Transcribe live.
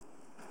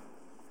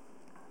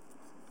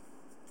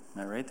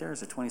Am I right there?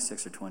 Is it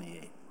 26 or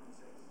 28?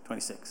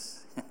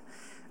 26.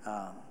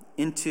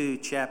 Into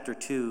chapter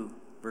 2,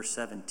 verse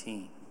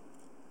 17.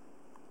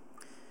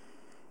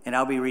 And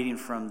I'll be reading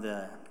from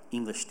the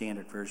English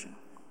Standard Version.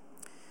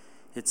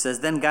 It says,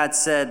 "Then God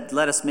said,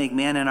 'Let us make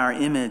man in our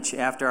image,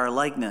 after our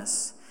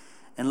likeness,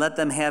 and let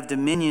them have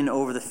dominion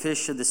over the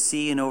fish of the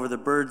sea, and over the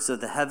birds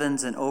of the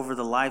heavens, and over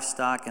the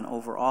livestock, and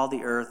over all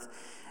the earth,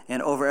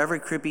 and over every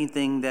creeping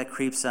thing that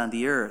creeps on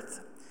the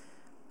earth.'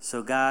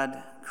 So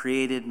God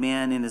created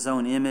man in his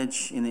own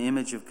image. In the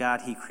image of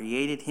God he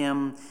created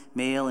him.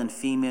 Male and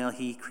female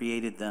he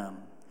created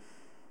them.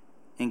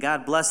 And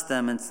God blessed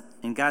them,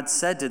 and God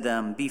said to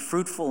them, 'Be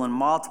fruitful and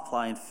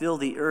multiply, and fill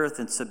the earth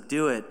and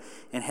subdue it,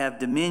 and have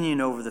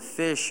dominion over the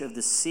fish of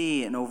the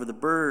sea, and over the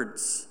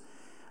birds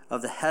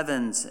of the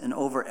heavens, and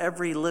over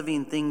every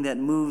living thing that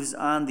moves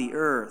on the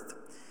earth.'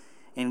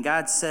 And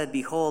God said,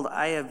 'Behold,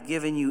 I have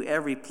given you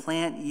every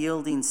plant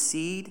yielding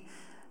seed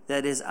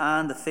that is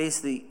on the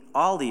face of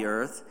all the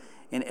earth,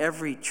 and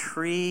every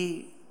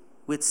tree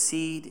with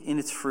seed in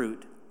its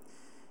fruit.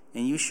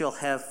 And you shall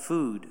have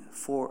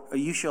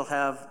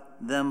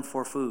them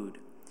for food.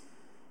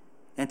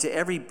 And to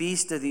every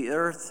beast of the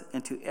earth,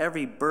 and to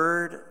every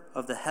bird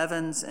of the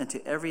heavens, and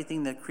to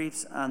everything that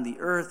creeps on the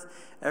earth,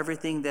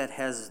 everything that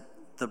has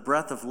the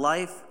breath of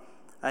life,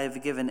 I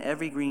have given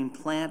every green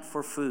plant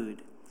for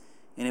food.'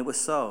 And it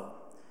was so.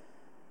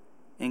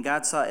 And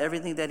God saw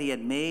everything that he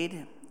had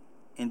made,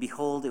 and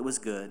behold, it was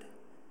good.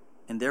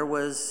 And there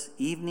was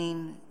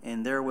evening,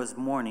 and there was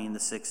morning the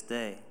sixth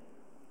day.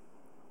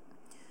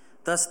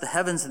 Thus the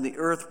heavens and the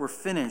earth were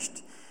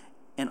finished,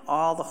 and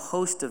all the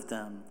host of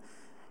them.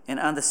 And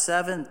on the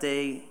seventh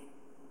day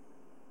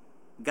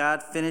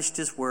God finished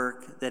his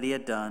work that he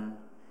had done,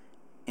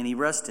 and he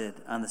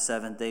rested on the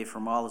seventh day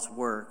from all his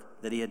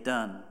work that he had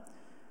done.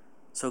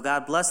 So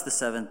God blessed the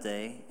seventh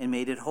day and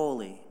made it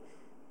holy,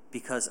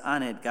 because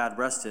on it God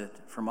rested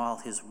from all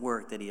his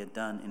work that he had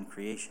done in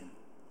creation.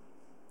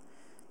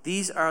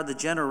 These are the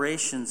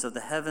generations of the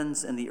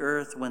heavens and the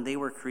earth when they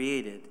were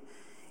created,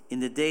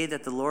 in the day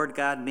that the Lord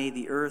God made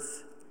the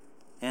earth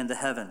and the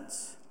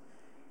heavens.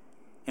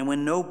 And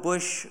when no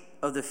bush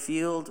of the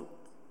field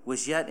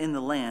was yet in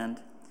the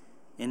land,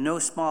 and no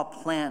small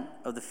plant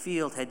of the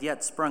field had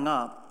yet sprung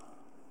up,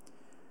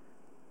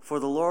 for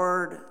the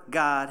Lord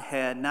God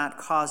had not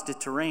caused it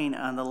to rain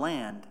on the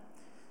land,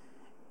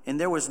 and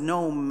there was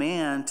no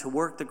man to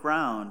work the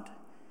ground,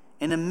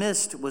 and a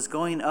mist was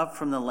going up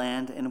from the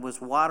land and was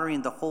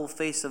watering the whole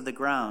face of the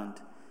ground.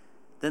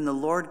 Then the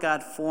Lord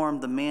God formed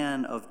the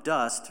man of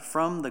dust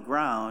from the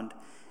ground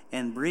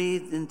and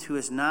breathed into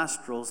his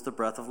nostrils the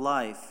breath of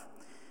life,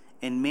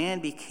 and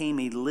man became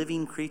a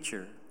living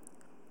creature.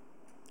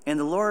 And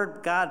the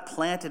Lord God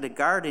planted a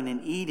garden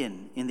in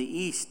Eden in the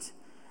east,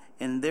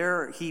 and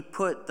there he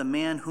put the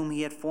man whom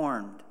he had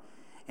formed.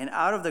 And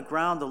out of the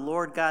ground the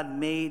Lord God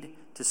made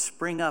to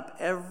spring up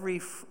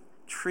every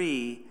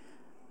tree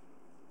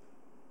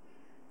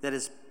that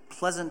is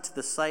pleasant to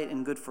the sight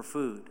and good for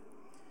food.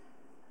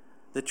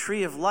 The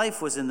tree of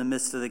life was in the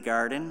midst of the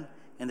garden,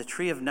 and the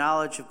tree of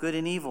knowledge of good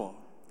and evil.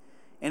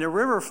 And a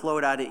river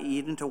flowed out of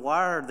Eden to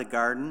water the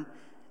garden,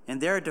 and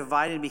there it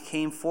divided and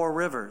became 4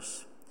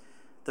 rivers.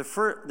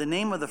 The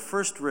name of the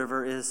first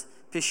river is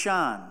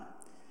Pishon.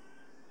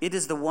 It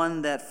is the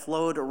one that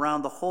flowed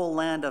around the whole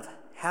land of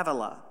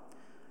Havilah,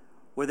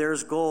 where there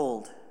is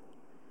gold.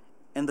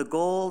 And the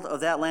gold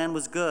of that land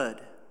was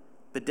good.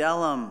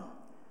 Bdellium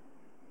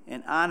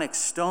and onyx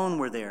stone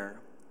were there.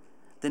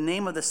 The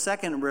name of the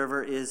second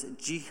river is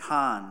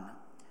Gihon.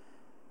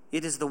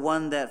 It is the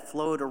one that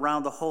flowed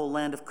around the whole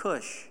land of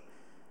Cush.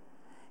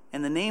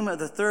 And the name of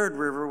the third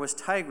river was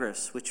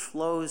Tigris, which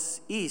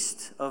flows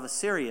east of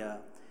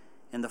Assyria.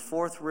 And the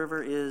fourth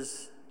river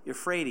is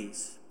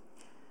Euphrates.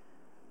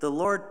 The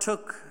Lord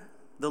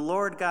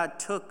God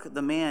took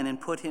the man and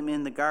put him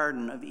in the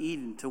garden of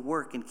Eden to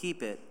work and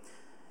keep it.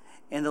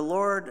 And the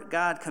Lord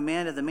God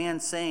commanded the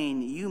man,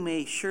 saying, "You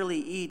may surely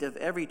eat of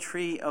every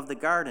tree of the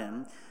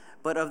garden,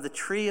 but of the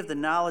tree of the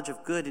knowledge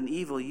of good and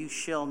evil you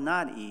shall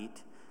not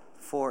eat,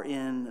 for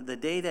in the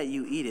day that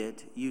you eat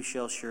it, you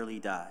shall surely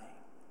die."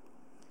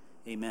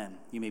 Amen.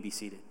 You may be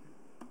seated.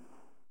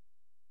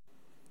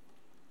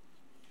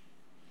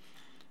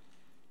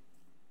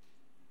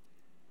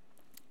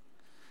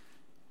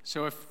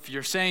 So if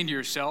you're saying to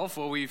yourself,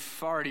 well, we've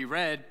already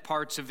read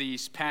parts of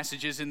these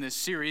passages in this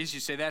series,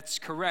 you say that's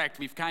correct.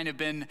 We've kind of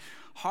been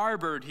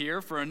harbored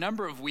here for a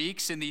number of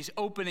weeks in these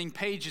opening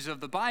pages of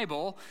the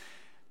Bible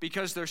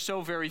because they're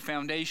so very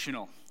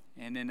foundational.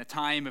 And in a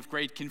time of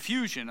great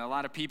confusion, a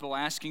lot of people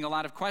asking a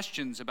lot of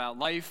questions about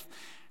life,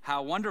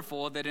 how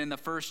wonderful that in the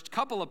first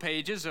couple of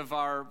pages of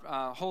our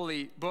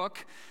holy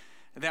book,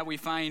 that we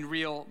find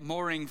real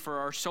mooring for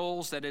our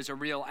souls, that is a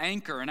real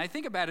anchor. And I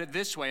think about it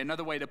this way.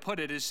 Another way to put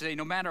it is say,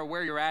 no matter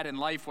where you're at in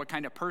life, what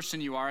kind of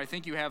person you are, I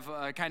think you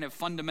have kind of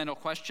fundamental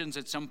questions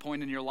at some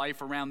point in your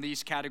life around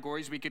these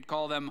categories. We could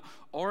call them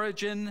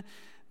origin,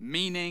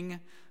 meaning,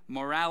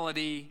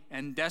 morality,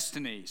 and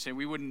destiny. So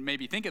we wouldn't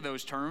maybe think of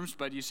those terms,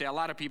 but you say a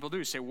lot of people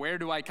do. Say, where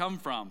do I come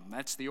from?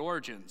 That's the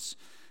origins.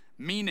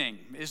 Meaning,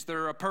 is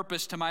there a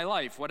purpose to my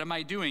life? What am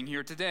I doing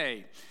here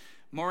today?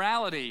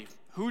 Morality,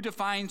 who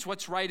defines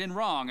what's right and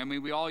wrong? I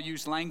mean, we all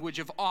use language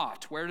of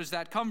ought. Where does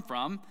that come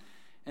from?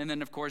 And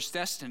then, of course,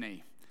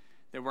 destiny,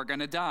 that we're going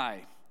to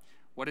die.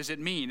 What does it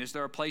mean? Is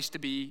there a place to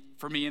be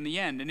for me in the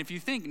end? And if you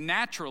think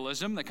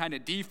naturalism, the kind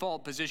of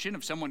default position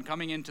of someone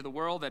coming into the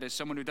world that is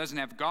someone who doesn't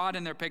have God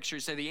in their picture,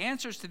 say the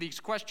answers to these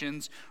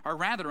questions are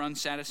rather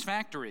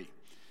unsatisfactory.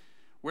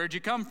 Where'd you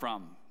come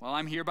from? Well,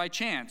 I'm here by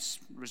chance,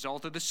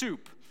 result of the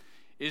soup.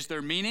 Is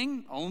there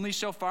meaning? Only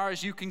so far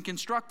as you can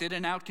construct it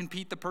and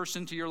outcompete the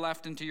person to your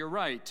left and to your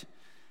right.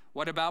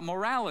 What about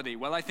morality?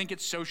 Well, I think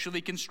it's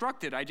socially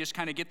constructed. I just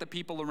kind of get the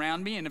people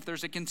around me, and if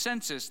there's a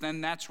consensus, then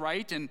that's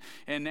right, and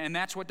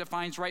that's what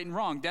defines right and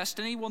wrong.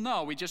 Destiny? Well,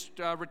 no, we just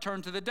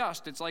return to the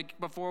dust. It's like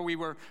before we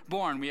were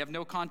born. We have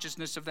no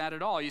consciousness of that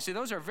at all. You see,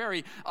 those are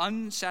very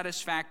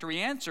unsatisfactory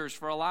answers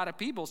for a lot of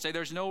people. Say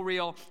there's no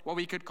real, what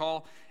we could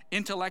call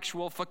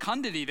intellectual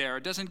fecundity there.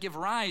 It doesn't give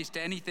rise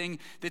to anything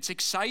that's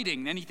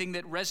exciting, anything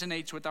that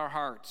resonates with our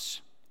hearts.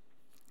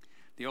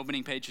 The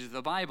opening pages of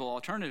the Bible,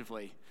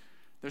 alternatively,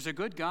 there's a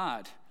good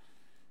God.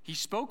 He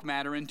spoke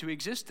matter into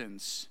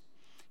existence.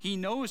 He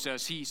knows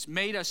us. He's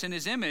made us in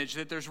his image,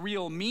 that there's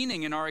real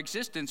meaning in our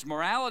existence.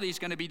 Morality is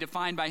going to be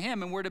defined by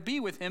him, and we're to be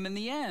with him in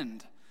the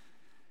end.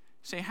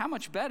 Say, how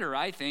much better,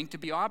 I think, to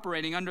be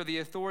operating under the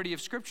authority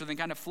of Scripture than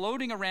kind of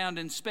floating around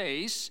in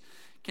space,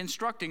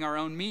 constructing our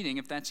own meaning,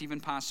 if that's even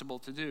possible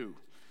to do.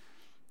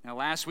 Now,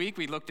 last week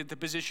we looked at the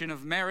position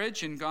of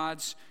marriage in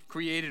God's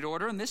created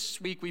order, and this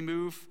week we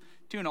move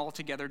to an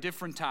altogether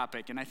different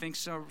topic, and I think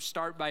so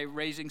start by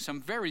raising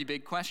some very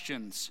big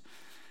questions.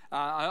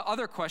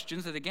 Other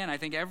questions that, again, I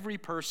think every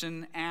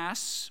person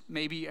asks,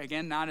 maybe,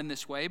 again, not in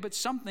this way, but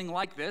something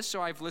like this,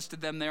 so I've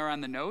listed them there on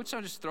the notes.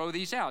 I'll just throw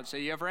these out. So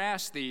you ever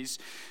ask these?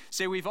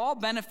 Say, we've all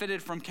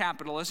benefited from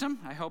capitalism.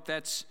 I hope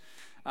that's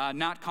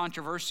not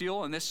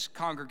controversial in this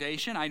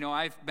congregation. I know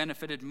I've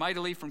benefited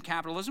mightily from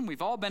capitalism.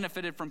 We've all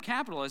benefited from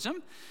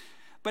capitalism.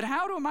 But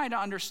how am I to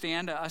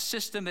understand a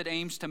system that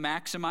aims to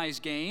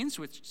maximize gains,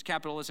 which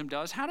capitalism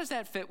does? How does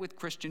that fit with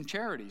Christian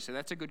charity? So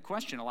that's a good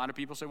question. A lot of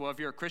people say, well, if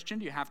you're a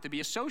Christian, you have to be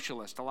a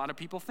socialist. A lot of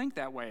people think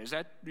that way. Is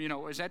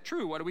that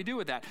true? What do we do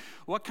with that?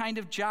 What kind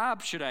of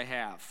job should I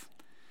have?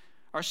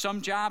 Are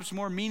some jobs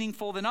more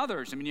meaningful than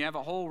others? I mean, you have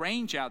a whole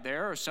range out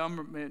there. Are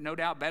some no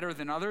doubt better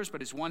than others,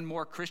 but is one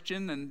more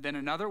Christian than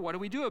another? What do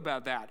we do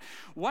about that?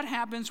 What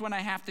happens when I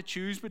have to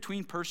choose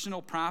between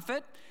personal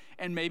profit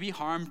and maybe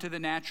harm to the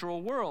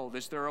natural world?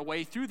 Is there a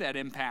way through that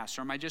impasse,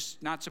 or am I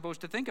just not supposed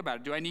to think about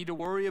it? Do I need to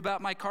worry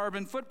about my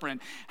carbon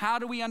footprint? How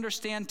do we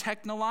understand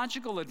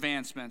technological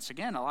advancements?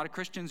 Again, a lot of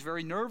Christians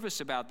very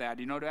nervous about that.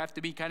 Do I have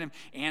to be kind of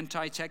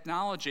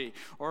anti-technology?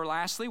 Or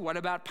lastly, what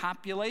about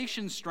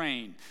population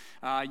strain?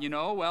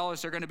 Well,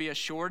 is there going to be a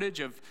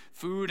shortage of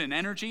food and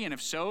energy? And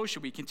if so,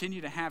 should we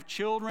continue to have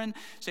children?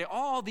 Say,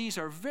 all these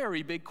are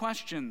very big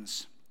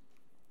questions.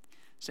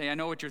 Say, I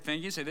know what you're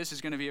thinking. Say, this is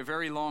going to be a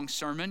very long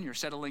sermon. You're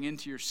settling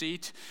into your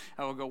seat.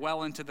 I will go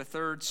well into the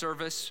third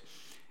service.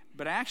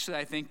 But actually,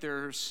 I think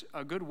there's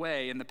a good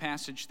way in the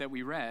passage that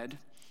we read,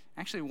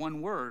 actually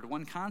one word,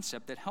 one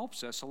concept that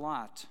helps us a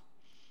lot.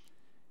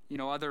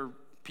 Other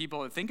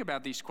people that think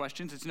about these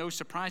questions, it's no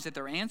surprise that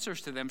their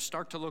answers to them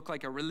start to look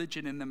like a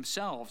religion in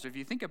themselves. If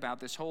you think about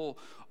this whole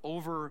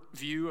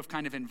overview of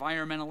kind of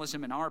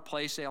environmentalism in our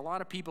place, say a lot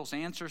of people's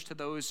answers to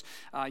those,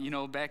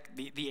 back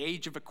the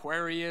age of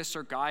Aquarius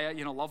or Gaia,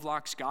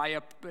 Lovelock's Gaia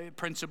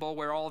principle,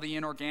 where all the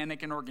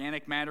inorganic and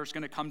organic matter is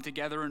going to come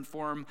together and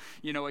form,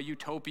 a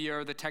utopia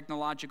or the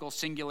technological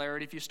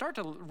singularity. If you start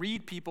to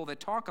read people that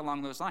talk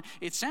along those lines,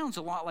 it sounds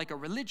a lot like a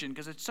religion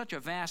because it's such a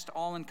vast,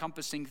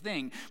 all-encompassing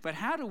thing. But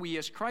how do we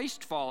as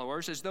Christ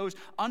followers, as those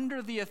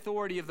under the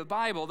authority of the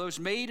Bible, those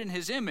made in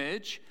his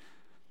image,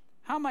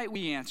 how might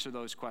we answer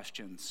those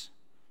questions?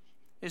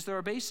 Is there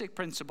a basic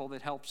principle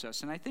that helps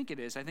us? And I think it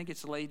is. I think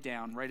it's laid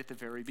down right at the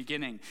very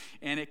beginning.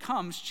 And it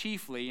comes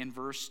chiefly in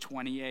verse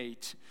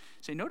 28.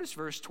 Notice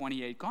verse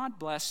 28. God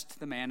blessed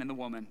the man and the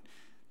woman.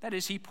 That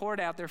is, he poured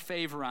out their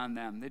favor on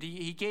them, that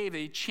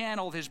he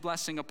channeled his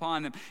blessing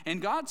upon them. And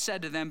God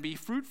said to them, be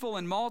fruitful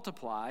and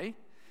multiply,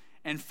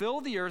 and fill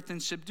the earth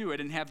and subdue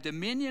it, and have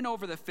dominion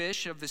over the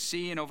fish of the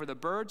sea and over the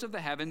birds of the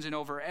heavens and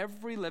over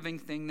every living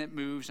thing that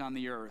moves on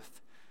the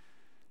earth.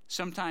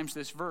 Sometimes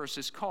this verse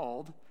is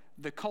called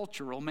the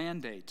cultural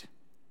mandate.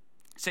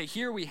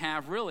 Here we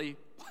have really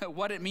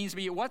what it means to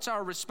be, what's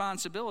our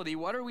responsibility,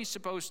 what are we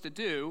supposed to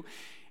do?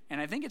 And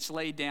I think it's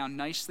laid down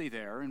nicely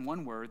there in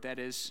one word, that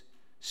is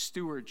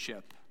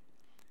stewardship.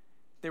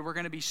 That we're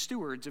going to be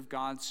stewards of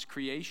God's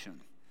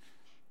creation.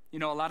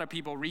 A lot of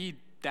people read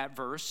that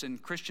verse,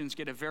 and Christians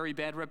get a very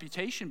bad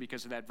reputation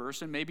because of that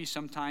verse, and maybe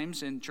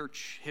sometimes in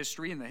church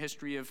history, in the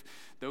history of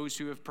those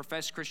who have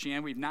professed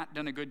Christianity, we've not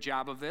done a good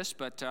job of this,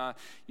 but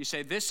you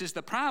say, this is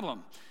the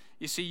problem.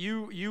 You see,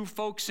 you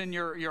folks in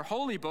your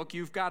holy book,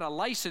 you've got a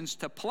license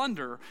to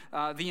plunder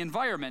the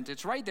environment.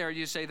 It's right there.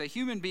 You say the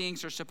human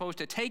beings are supposed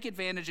to take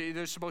advantage of it.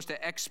 They're supposed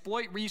to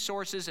exploit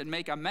resources and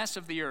make a mess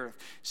of the earth.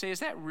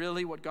 Is that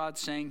really what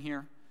God's saying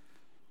here?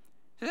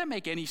 Does that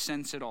make any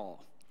sense at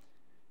all?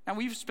 Now,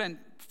 we've spent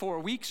 4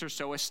 weeks or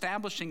so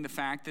establishing the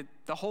fact that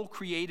the whole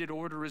created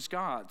order is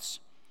God's.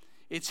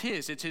 It's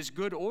his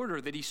good order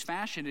that he's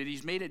fashioned it.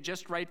 He's made it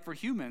just right for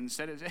humans.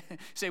 That is,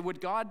 say,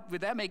 would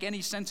that make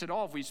any sense at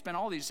all if we spent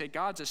all these, say,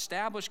 God's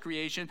established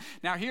creation.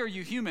 Now here,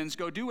 you humans,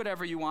 go do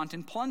whatever you want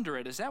and plunder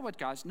it. Is that what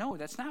God's? No,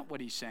 that's not what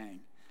he's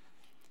saying.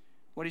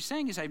 What he's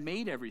saying is, I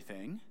made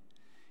everything,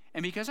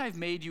 and because I've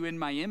made you in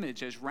my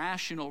image as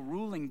rational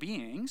ruling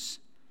beings,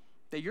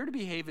 that you're to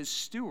behave as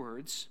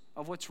stewards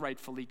of what's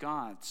rightfully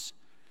God's.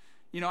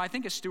 You know, I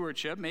think a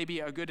stewardship,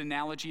 maybe a good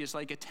analogy is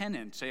like a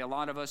tenant. Say, a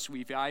lot of us,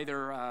 we've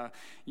either,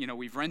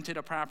 we've rented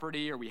a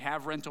property or we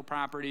have rental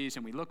properties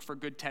and we look for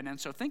good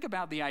tenants. So think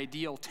about the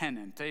ideal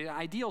tenant. The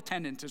ideal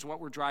tenant is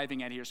what we're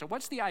driving at here. So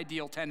what's the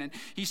ideal tenant?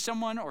 He's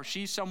someone or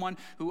she's someone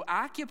who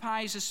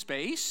occupies a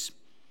space,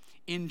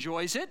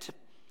 enjoys it.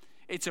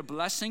 It's a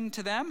blessing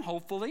to them,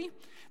 hopefully.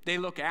 They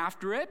look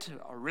after it.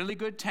 A really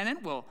good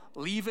tenant will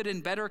leave it in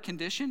better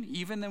condition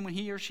even than when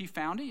he or she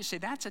found it. You say,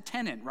 that's a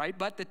tenant, right?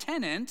 But the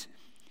tenant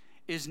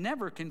is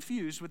never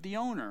confused with the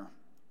owner.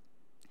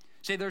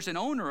 Say there's an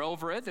owner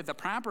over it, that the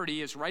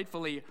property is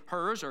rightfully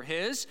hers or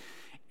his,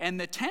 and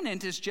the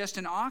tenant is just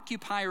an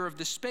occupier of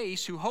the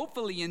space who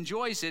hopefully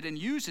enjoys it and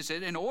uses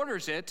it and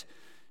orders it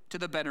to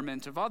the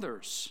betterment of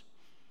others.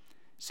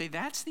 Say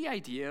that's the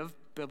idea of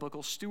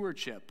biblical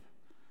stewardship.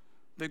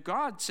 That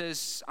God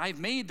says, I've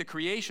made the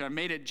creation. I've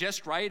made it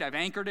just right. I've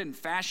anchored it and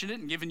fashioned it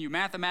and given you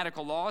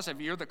mathematical laws.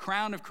 You're the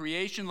crown of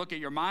creation. Look at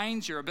your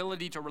minds, your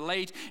ability to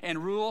relate and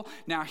rule.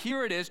 Now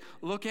here it is.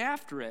 Look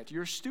after it.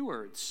 You're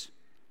stewards.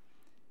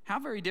 How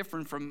very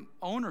different from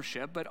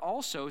ownership, but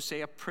also,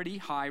 say, a pretty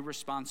high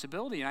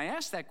responsibility. And I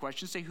ask that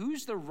question, say,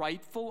 who's the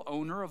rightful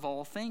owner of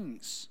all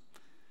things?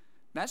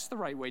 That's the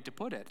right way to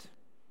put it.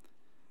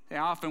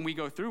 Often we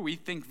go through, we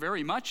think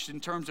very much in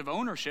terms of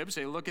ownership.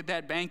 Say, look at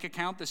that bank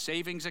account, the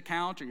savings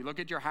account, or you look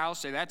at your house,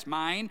 say, that's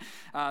mine,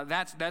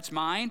 that's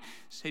mine.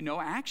 Say,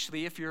 no,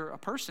 actually, if you're a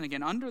person,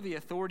 again, under the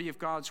authority of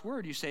God's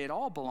word, you say it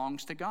all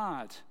belongs to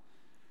God.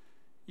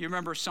 You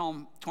remember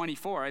Psalm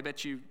 24. I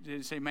bet you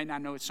might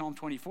not know it's Psalm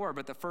 24,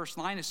 but the first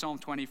line is Psalm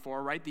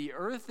 24, right? The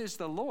earth is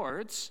the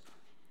Lord's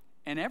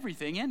and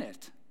everything in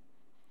it.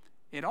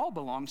 It all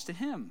belongs to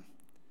him.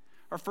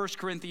 Or 1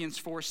 Corinthians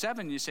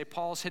 4:7, you say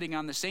Paul's hitting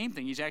on the same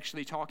thing. He's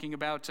actually talking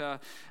about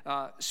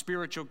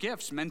spiritual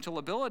gifts, mental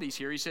abilities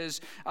here. He says,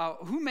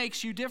 who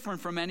makes you different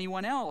from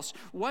anyone else?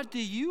 What do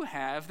you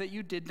have that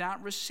you did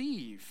not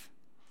receive?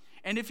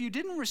 And if you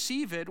didn't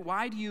receive it,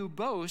 why do you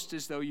boast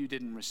as though you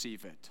didn't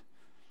receive it?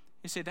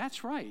 You say,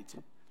 that's right.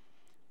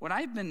 What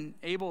I've been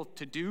able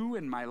to do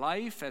in my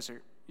life as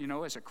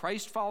a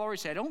Christ follower,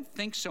 I don't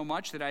think so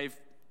much that I've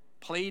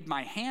played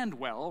my hand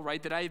well,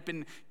 right, that I've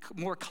been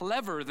more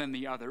clever than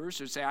the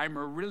others, or say I'm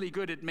really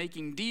good at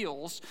making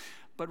deals,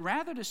 but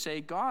rather to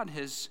say God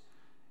has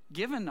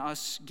given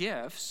us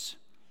gifts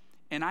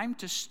and I'm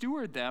to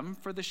steward them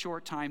for the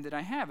short time that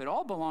I have. It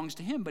all belongs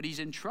to him, but he's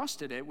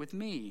entrusted it with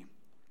me.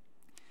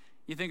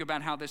 You think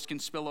about how this can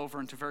spill over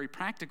into a very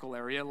practical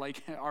area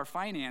like our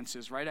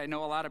finances, right? I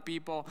know a lot of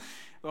people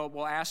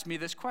will ask me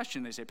this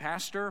question. They say,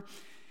 Pastor,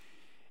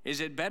 is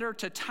it better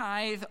to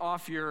tithe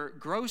off your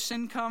gross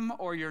income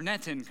or your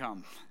net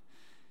income?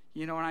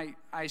 You know, and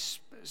I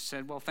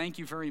said, well, thank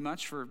you very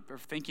much for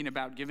thinking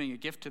about giving a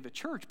gift to the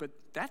church, but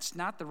that's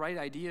not the right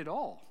idea at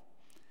all.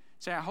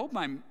 Say, I hope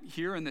I'm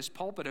here in this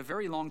pulpit a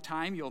very long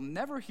time. You'll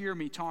never hear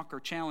me talk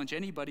or challenge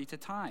anybody to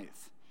tithe.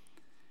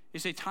 You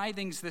say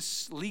tithing's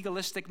this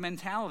legalistic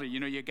mentality.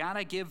 You got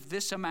to give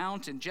this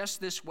amount and just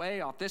this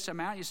way off this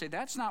amount. You say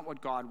that's not what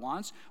God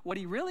wants. What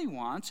he really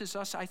wants is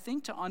us, I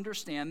think, to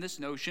understand this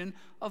notion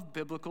of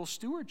biblical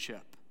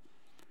stewardship.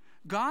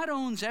 God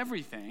owns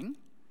everything,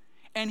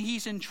 and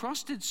he's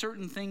entrusted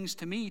certain things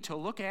to me to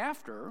look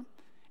after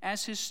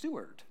as his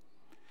steward.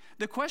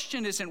 The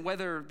question isn't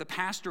whether the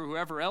pastor or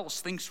whoever else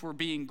thinks we're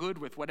being good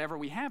with whatever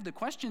we have. The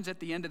question's at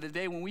the end of the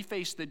day when we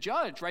face the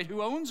judge, right,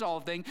 who owns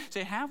all things,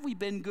 say, have we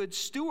been good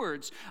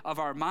stewards of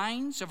our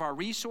minds, of our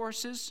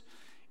resources,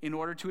 in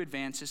order to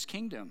advance his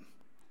kingdom?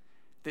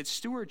 That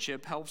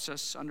stewardship helps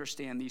us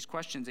understand these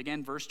questions.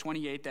 Again, verse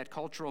 28, that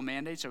cultural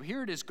mandate. So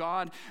here it is,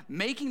 God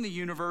making the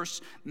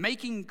universe,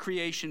 making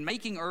creation,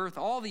 making earth,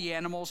 all the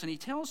animals, and he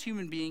tells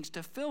human beings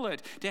to fill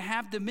it, to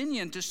have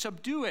dominion, to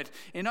subdue it.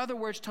 In other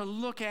words, to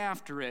look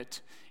after it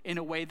in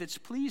a way that's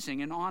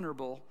pleasing and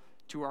honorable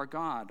to our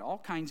God. All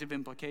kinds of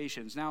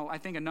implications. Now, I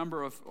think a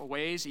number of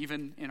ways,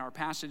 even in our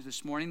passage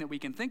this morning, that we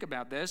can think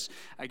about this.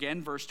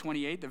 Again, verse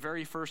 28, the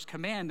very first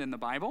command in the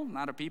Bible. A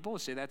lot of people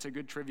say that's a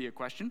good trivia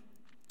question.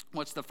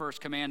 What's the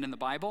first command in the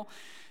Bible?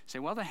 Say,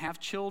 well, to have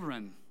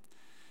children,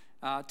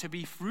 to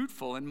be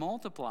fruitful and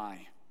multiply.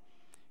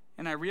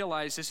 And I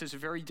realize this is a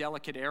very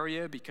delicate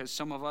area because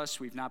some of us,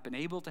 we've not been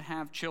able to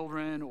have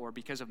children, or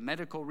because of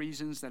medical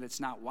reasons that it's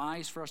not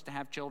wise for us to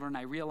have children.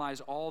 I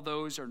realize all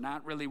those are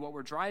not really what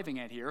we're driving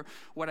at here.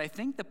 What I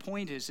think the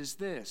point is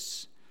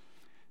this,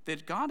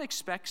 that God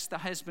expects the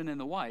husband and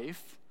the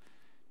wife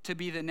to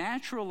be the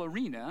natural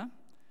arena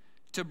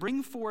to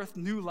bring forth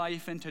new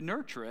life and to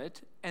nurture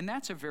it, and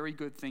that's a very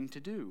good thing to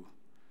do.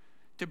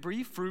 To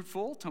be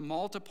fruitful, to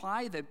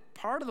multiply, that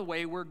part of the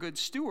way we're good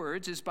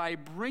stewards is by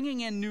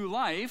bringing in new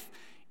life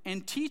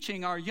and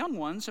teaching our young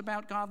ones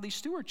about godly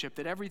stewardship,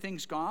 that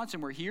everything's God's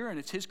and we're here and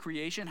it's His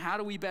creation. How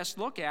do we best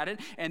look at it?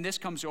 And this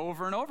comes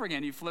over and over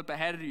again. You flip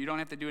ahead, you don't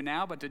have to do it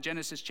now, but to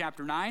Genesis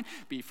chapter 9,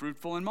 be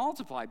fruitful and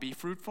multiply, be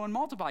fruitful and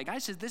multiply.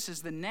 God says this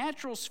is the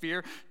natural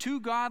sphere. Two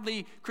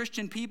godly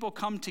Christian people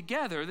come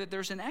together, that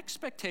there's an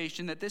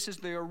expectation that this is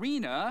the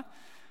arena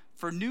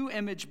for new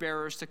image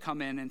bearers to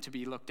come in and to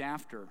be looked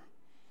after.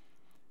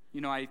 You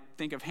know, I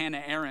think of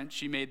Hannah Arendt.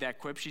 She made that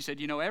quip. She said,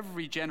 you know,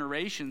 every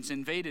generation's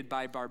invaded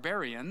by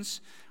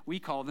barbarians. We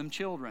call them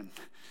children.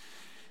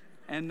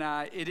 And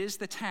it is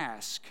the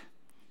task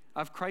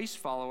of Christ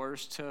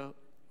followers to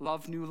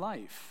love new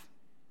life,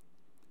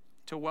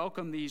 to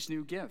welcome these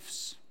new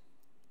gifts.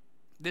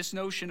 This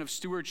notion of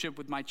stewardship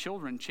with my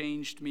children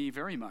changed me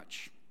very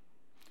much,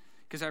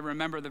 because I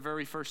remember the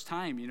very first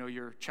time, you know,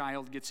 your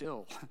child gets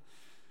ill.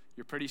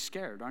 You're pretty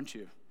scared, aren't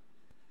you?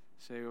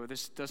 Say, well,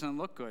 this doesn't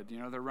look good. You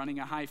know, they're running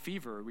a high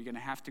fever. Are we going to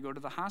have to go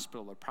to the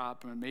hospital?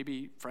 Or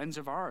maybe friends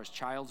of ours,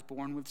 child's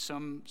born with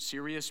some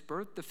serious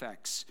birth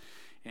defects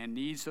and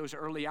needs those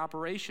early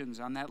operations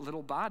on that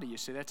little body. You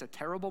say, that's a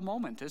terrible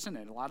moment, isn't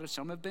it?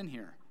 Some have been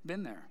there.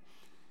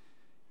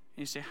 And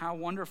you say, how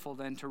wonderful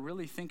then to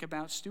really think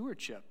about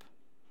stewardship.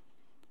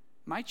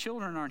 My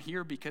children aren't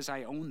here because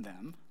I own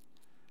them,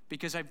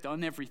 because I've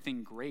done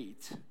everything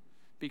great,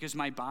 because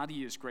my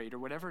body is great, or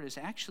whatever it is.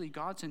 Actually,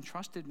 God's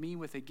entrusted me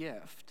with a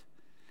gift,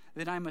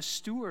 that I'm a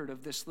steward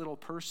of this little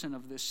person,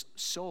 of this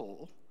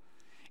soul,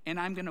 and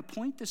I'm going to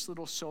point this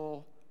little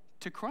soul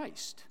to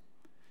Christ,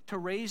 to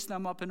raise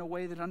them up in a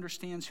way that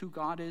understands who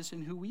God is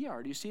and who we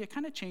are. Do you see? It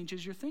kind of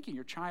changes your thinking.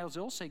 Your child's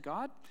ill, say,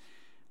 God,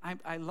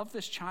 I love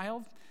this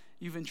child.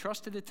 You've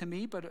entrusted it to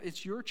me, but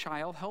it's your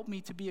child. Help me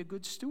to be a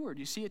good steward.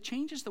 You see, it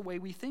changes the way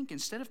we think.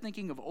 Instead of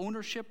thinking of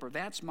ownership, or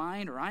that's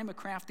mine, or I'm a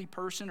crafty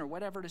person, or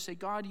whatever, to say,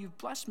 God, you've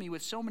blessed me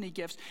with so many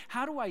gifts.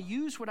 How do I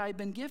use what I've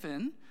been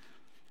given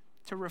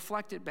to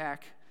reflect it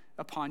back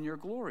upon your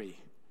glory?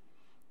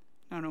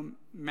 Now,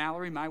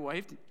 Mallory, my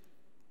wife,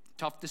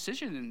 tough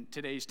decision in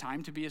today's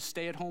time to be a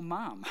stay-at-home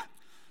mom.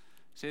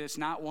 So it's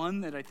not one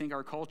that I think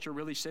our culture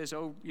really says,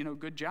 oh, you know,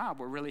 good job.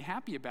 We're really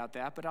happy about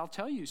that. But I'll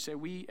tell you,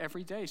 we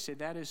every day say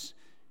that is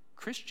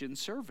Christian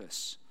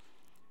service.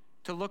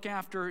 To look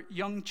after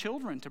young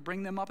children, to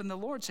bring them up in the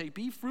Lord. Say,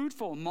 be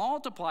fruitful,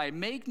 multiply,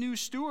 make new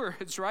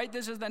stewards, right?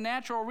 This is the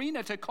natural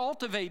arena to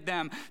cultivate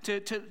them,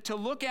 to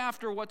look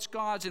after what's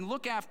God's and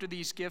look after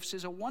these gifts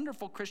is a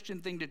wonderful Christian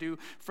thing to do.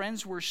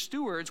 Friends, we're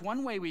stewards.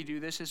 One way we do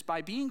this is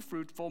by being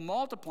fruitful,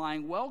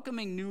 multiplying,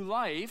 welcoming new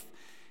life,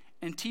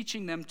 and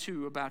teaching them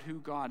too about who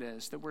God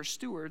is, that we're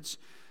stewards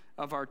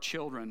of our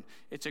children.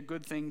 It's a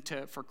good thing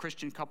for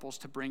Christian couples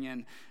to bring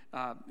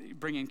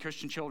in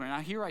Christian children. Now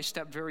here I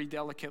step very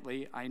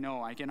delicately. I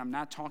know, again, I'm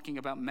not talking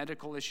about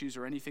medical issues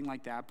or anything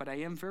like that, but I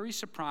am very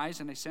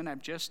surprised, and I said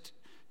I've just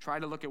tried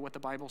to look at what the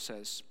Bible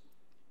says.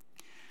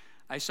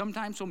 I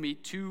sometimes will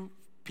meet two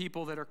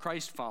people that are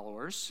Christ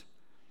followers,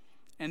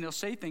 and they'll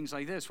say things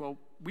like this, well,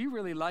 we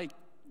really like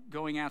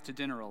going out to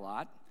dinner a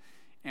lot,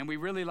 and we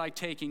really like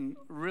taking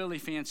really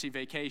fancy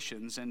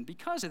vacations. And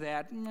because of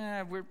that,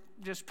 we're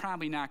just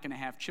probably not going to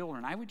have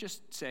children. I would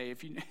just say,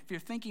 if you're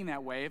thinking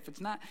that way, if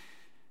it's not,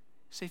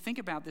 say, think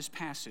about this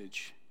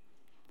passage.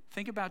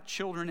 Think about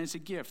children as a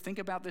gift. Think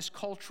about this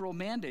cultural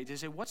mandate. To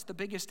say, what's the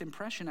biggest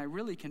impression I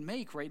really can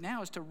make right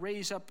now is to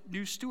raise up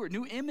new stewards,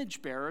 new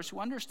image bearers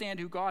who understand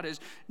who God is,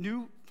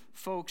 new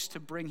folks to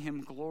bring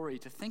him glory.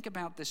 To think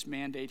about this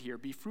mandate here.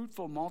 Be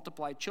fruitful,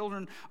 multiply.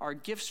 Children are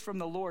gifts from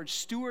the Lord,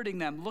 stewarding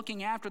them,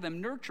 looking after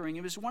them, nurturing.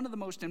 It was one of the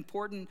most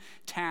important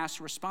tasks,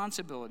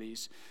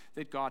 responsibilities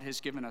that God has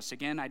given us.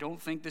 Again, I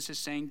don't think this is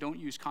saying don't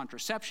use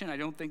contraception. I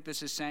don't think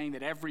this is saying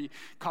that every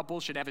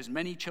couple should have as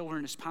many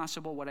children as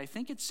possible. What I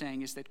think it's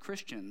saying is that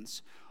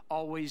Christians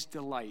always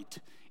delight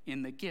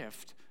in the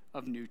gift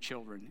of new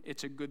children.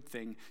 It's a good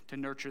thing. To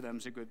nurture them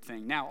is a good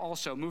thing. Now,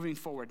 also, moving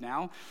forward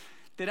now,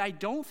 that I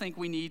don't think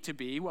we need to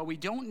be, we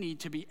don't need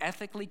to be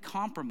ethically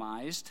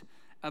compromised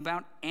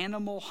about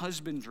animal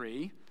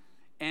husbandry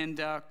and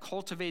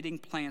cultivating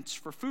plants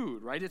for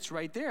food, right? It's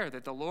right there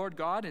that the Lord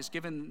God has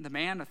given the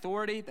man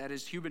authority, that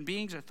is human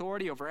beings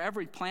authority over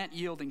every plant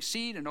yielding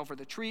seed and over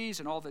the trees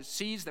and all the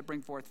seeds that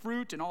bring forth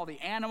fruit and all the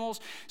animals.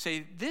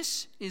 Say,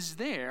 this is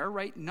there,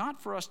 right? Not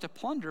for us to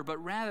plunder,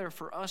 but rather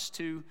for us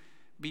to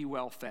be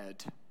well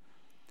fed.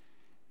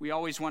 We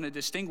always want to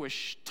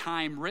distinguish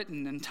time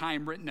written and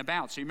time written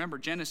about. So you remember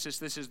Genesis,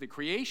 this is the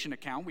creation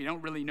account. We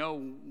don't really know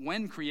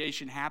when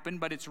creation happened,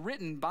 but it's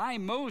written by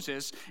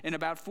Moses in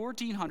about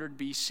 1400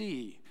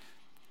 BC,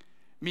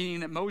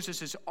 meaning that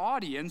Moses'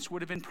 audience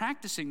would have been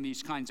practicing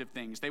these kinds of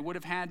things. They would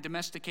have had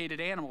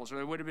domesticated animals, or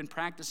they would have been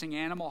practicing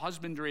animal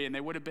husbandry, and they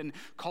would have been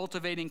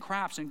cultivating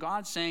crops. And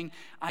God's saying,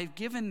 I've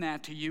given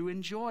that to you,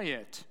 enjoy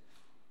it.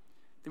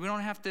 We don't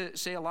have to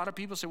say, a lot of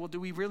people say, well, do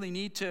we really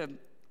need to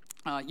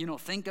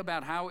Think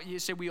about how you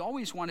say we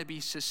always want to be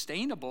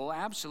sustainable.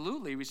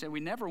 Absolutely. We say we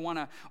never want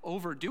to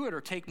overdo it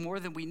or take more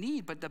than we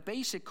need. But the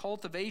basic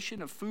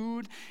cultivation of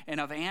food and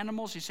of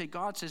animals, you say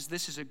God says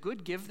this is a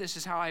good gift. This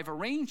is how I've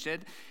arranged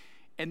it.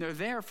 And they're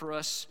there for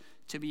us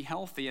to be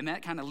healthy. And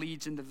that kind of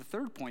leads into the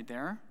third point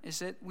there, is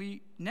that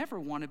we never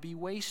want to be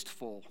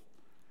wasteful.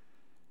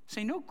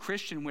 Say no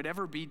Christian would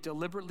ever be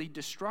deliberately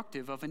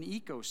destructive of an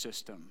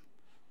ecosystem.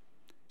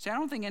 See, I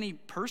don't think any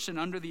person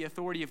under the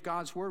authority of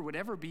God's word would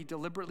ever be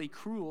deliberately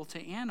cruel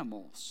to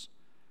animals.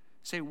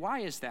 Say,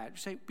 why is that?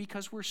 Say,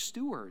 because we're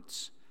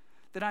stewards,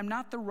 that I'm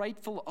not the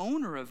rightful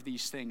owner of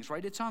these things,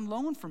 right? It's on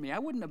loan for me. I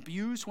wouldn't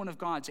abuse one of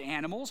God's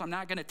animals. I'm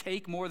not going to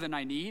take more than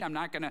I need. I'm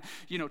not going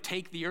to,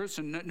 take the earth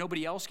so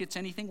nobody else gets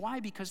anything.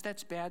 Why? Because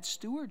that's bad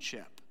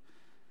stewardship.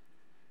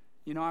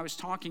 I was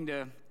talking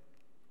to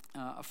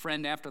a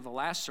friend after the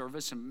last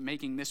service and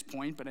making this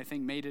point, but I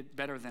think made it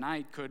better than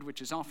I could, which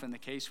is often the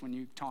case when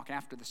you talk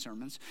after the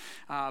sermons.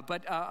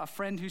 But a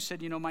friend who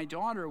said, my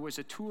daughter was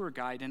a tour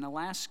guide in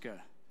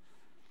Alaska.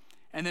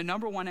 And the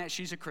number one,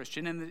 she's a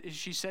Christian, and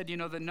she said,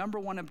 the number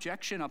one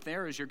objection up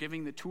there is you're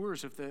giving the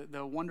tours of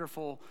the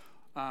wonderful,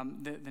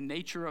 the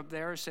nature up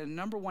there. Said the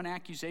number one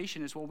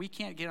accusation is, well, we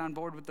can't get on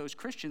board with those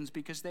Christians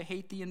because they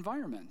hate the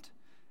environment.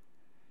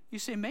 You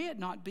say, may it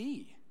not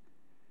be.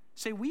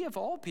 Say, we of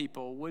all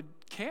people would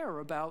care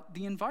about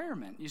the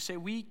environment. You say,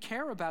 we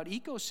care about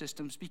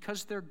ecosystems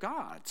because they're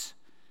God's.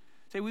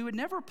 Say, we would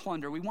never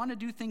plunder. We want to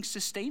do things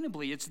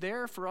sustainably. It's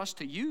there for us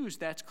to use,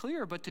 that's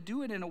clear, but to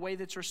do it in a way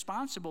that's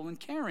responsible and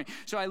caring.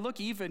 So I look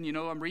even,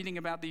 I'm reading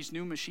about these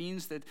new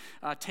machines that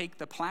take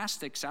the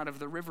plastics out of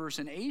the rivers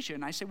in Asia,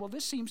 and I say, well,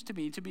 this seems to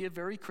me to be a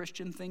very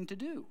Christian thing to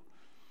do.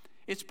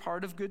 It's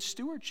part of good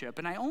stewardship.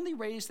 And I only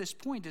raise this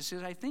point because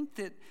I think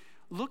that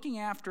looking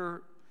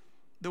after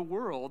the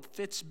world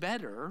fits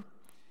better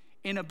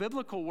in a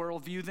biblical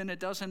worldview than it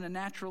does in a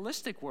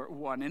naturalistic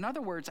one. In other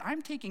words,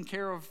 I'm taking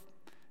care of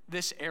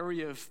this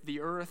area of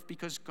the earth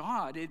because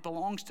it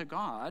belongs to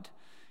God,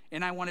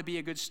 and I want to be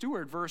a good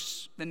steward,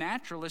 versus the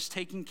naturalist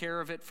taking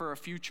care of it for a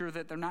future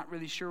that they're not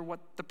really sure what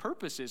the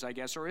purpose is, I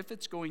guess, or if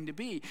it's going to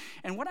be.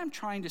 And what I'm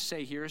trying to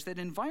say here is that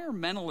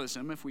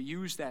environmentalism, if we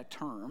use that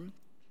term,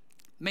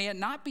 may it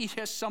not be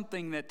just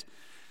something that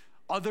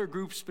other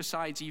groups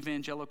besides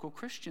evangelical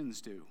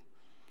Christians do.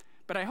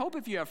 But I hope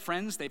if you have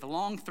friends, they've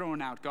long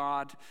thrown out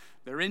God,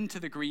 they're into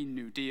the Green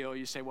New Deal.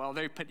 You say, well,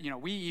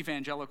 we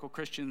evangelical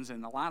Christians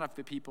and a lot of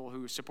the people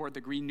who support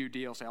the Green New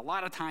Deal say a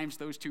lot of times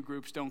those two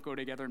groups don't go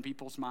together in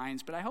people's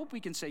minds. But I hope we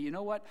can say, you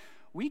know what?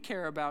 We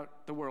care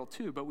about the world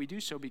too, but we do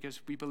so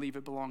because we believe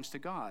it belongs to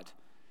God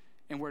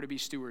and we're to be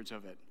stewards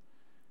of it.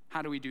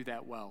 How do we do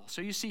that well?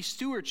 So you see,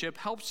 stewardship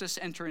helps us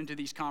enter into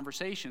these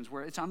conversations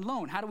where it's on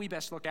loan. How do we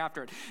best look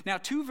after it? Now,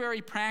 two very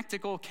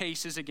practical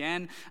cases,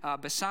 again,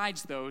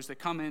 besides those that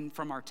come in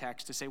from our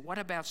text to say, what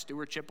about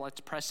stewardship? Let's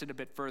press it a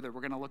bit further.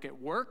 We're going to look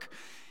at work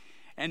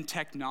and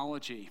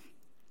technology.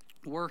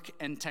 Work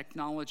and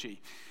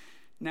technology.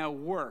 Now,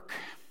 work.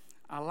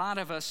 A lot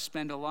of us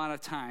spend a lot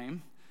of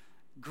time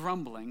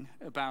grumbling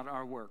about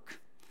our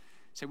work.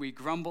 So we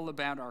grumble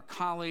about our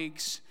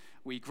colleagues.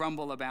 We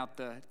grumble about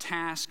the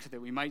task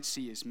that we might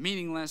see as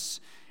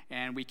meaningless,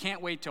 and we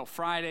can't wait till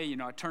Friday.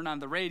 I turn on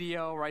the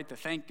radio, right?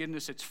 Thank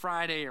goodness it's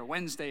Friday or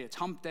Wednesday, it's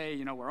hump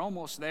day. We're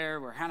almost there.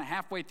 We're kind of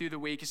halfway through the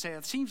week. You say,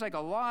 it seems like a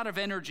lot of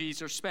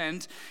energies are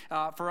spent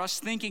for us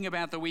thinking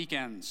about the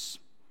weekends.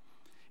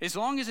 As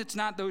long as it's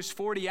not those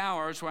 40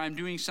 hours where I'm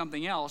doing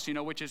something else,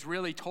 which is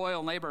really toil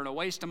and labor and a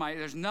waste of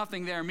there's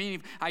nothing there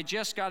meaning. I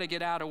just got to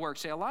get out of work.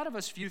 Say, a lot of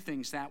us view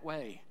things that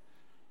way.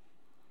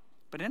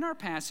 But in our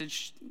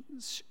passage,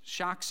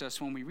 shocks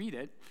us when we read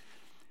it,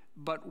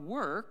 but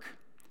work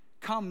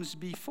comes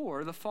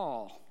before the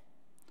fall.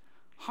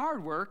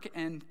 Hard work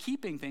and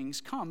keeping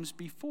things comes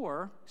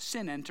before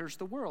sin enters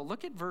the world.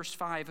 Look at verse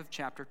 5 of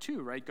chapter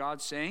 2, right?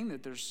 God's saying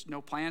that there's no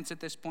plants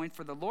at this point,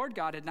 for the Lord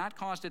God had not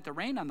caused it to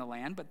rain on the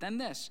land, but then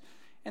this,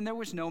 and there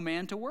was no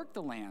man to work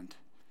the land.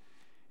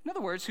 In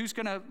other words, who's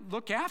going to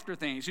look after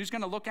things? Who's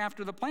going to look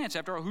after the plants?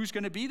 After all, who's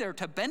going to be there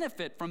to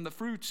benefit from the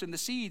fruits and the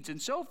seeds and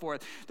so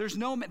forth?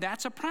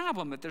 That's a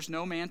problem, that there's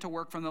no man to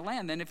work from the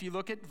land. Then if you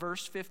look at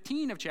verse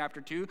 15 of chapter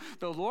 2,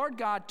 the Lord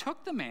God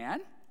took the man,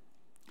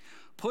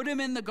 put him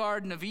in the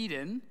Garden of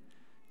Eden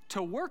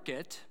to work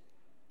it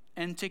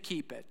and to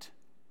keep it.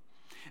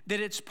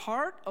 That it's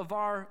part of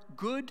our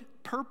good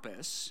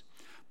purpose,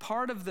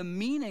 part of the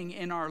meaning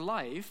in our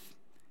life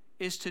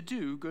is to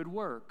do good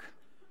work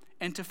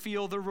and to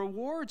feel the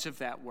rewards of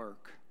that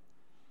work.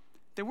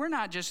 That we're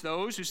not just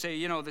those who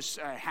say,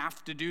 I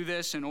have to do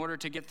this in order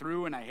to get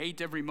through and I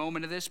hate every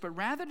moment of this, but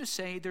rather to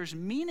say there's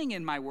meaning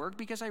in my work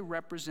because I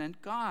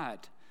represent God.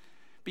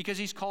 Because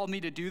he's called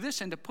me to do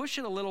this, and to push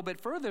it a little bit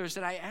further is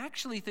that I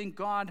actually think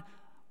God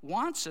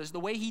wants us, the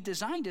way he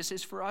designed us,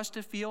 is for us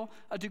to feel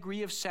a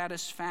degree of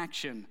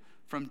satisfaction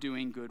from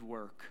doing good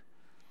work.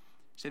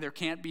 Say there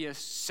can't be a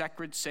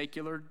sacred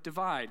secular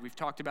divide. We've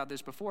talked about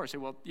this before. Say,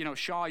 well,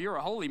 Shaw, you're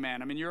a holy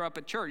man. I mean, you're up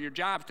at church. Your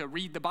job is to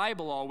read the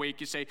Bible all week.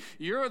 You say,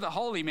 you're the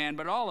holy man,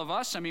 but all of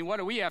us, I mean, what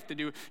do we have to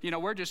do?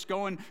 We're just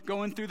going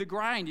through the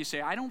grind. You say,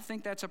 I don't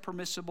think that's a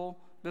permissible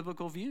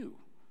biblical view.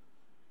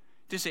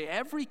 To say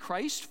every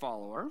Christ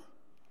follower,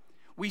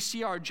 we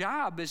see our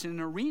job as an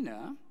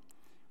arena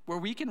where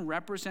we can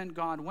represent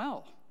God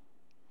well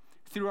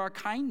through our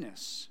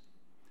kindness,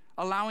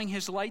 allowing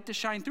his light to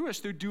shine through us,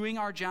 through doing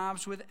our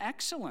jobs with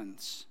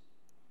excellence.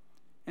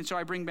 And so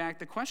I bring back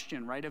the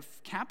question, right, of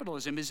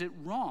capitalism. Is it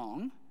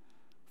wrong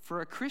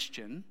for a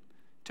Christian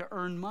to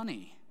earn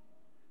money?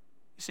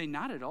 You say,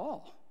 not at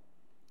all.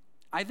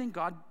 I think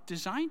God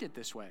designed it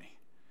this way,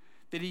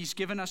 that he's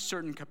given us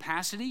certain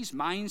capacities,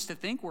 minds to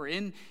think. We're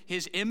in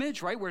his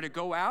image, right? We're to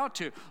go out,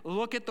 to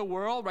look at the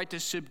world, right? To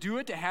subdue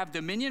it, to have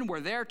dominion.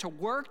 We're there to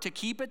work, to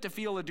keep it, to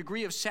feel a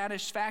degree of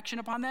satisfaction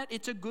upon that.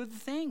 It's a good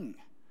thing.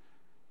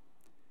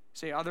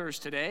 Say others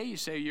today, you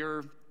say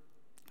you're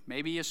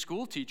maybe a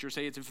school teacher.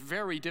 Say it's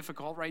very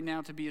difficult right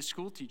now to be a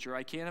school teacher.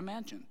 I can't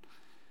imagine.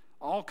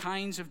 All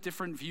kinds of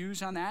different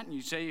views on that. And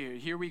you say,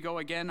 here we go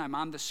again. I'm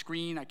on the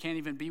screen. I can't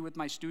even be with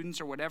my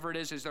students or whatever it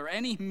is. Is there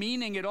any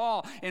meaning at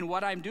all in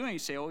what I'm doing? You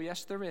say, oh,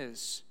 yes, there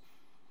is.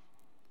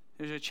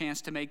 There's a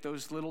chance to make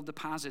those little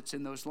deposits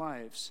in those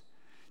lives,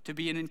 to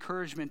be an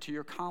encouragement to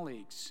your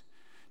colleagues,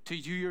 to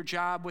do your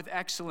job with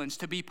excellence,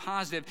 to be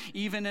positive,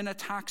 even in a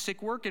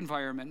toxic work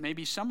environment.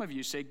 Maybe some of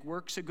you say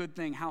work's a good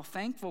thing. How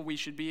thankful we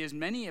should be, as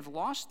many have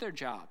lost their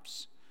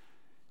jobs,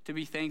 to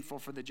be thankful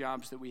for the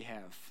jobs that we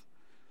have.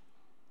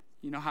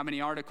 You know how many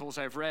articles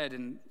I've read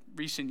in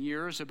recent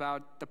years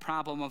about the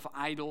problem of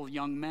idle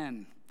young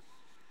men,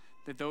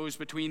 that those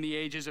between the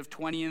ages of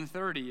 20 and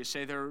 30, you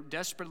say they're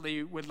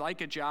desperately would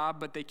like a job,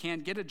 but they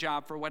can't get a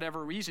job for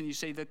whatever reason. You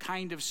say the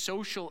kind of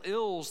social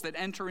ills that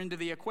enter into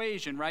the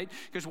equation, right?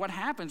 Because what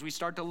happens? We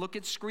start to look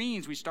at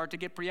screens. We start to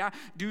get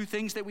do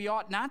things that we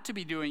ought not to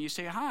be doing. You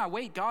say,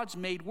 wait, God's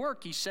made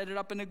work. He set it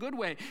up in a good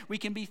way. We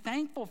can be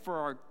thankful for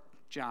our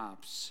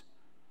jobs.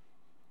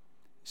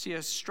 See,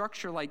 a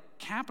structure like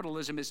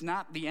capitalism is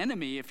not the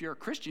enemy. If you're a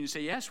Christian, you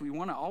say, yes, we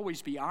want to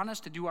always be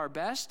honest, to do our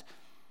best.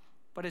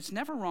 But it's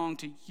never wrong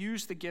to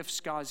use the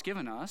gifts God's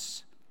given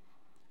us,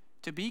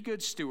 to be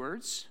good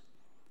stewards,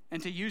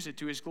 and to use it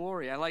to his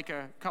glory. I like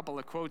a couple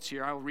of quotes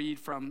here. I'll read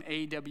from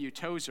A.W.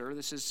 Tozer.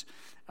 This is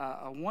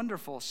a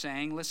wonderful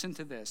saying. Listen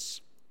to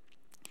this.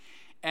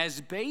 As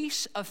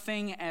base a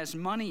thing as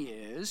money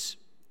is,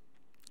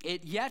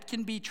 it yet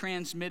can be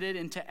transmitted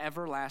into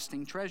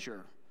everlasting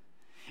treasure.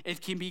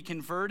 It can be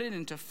converted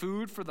into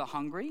food for the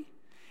hungry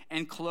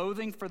and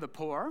clothing for the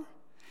poor.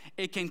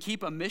 It can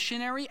keep a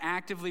missionary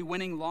actively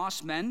winning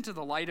lost men to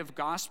the light of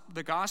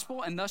the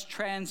gospel and thus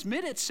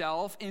transmit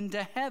itself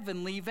into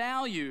heavenly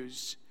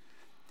values.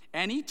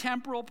 Any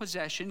temporal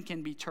possession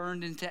can be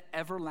turned into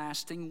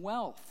everlasting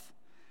wealth.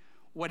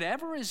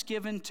 Whatever is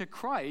given to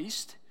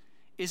Christ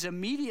is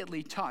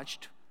immediately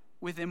touched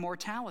with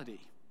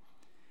immortality.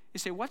 You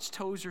say, what's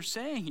Tozer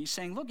saying? He's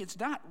saying, look, it's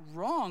not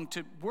wrong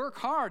to work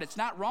hard. It's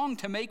not wrong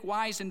to make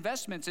wise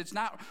investments. It's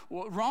not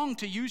wrong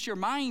to use your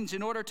minds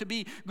in order to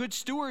be good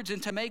stewards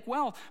and to make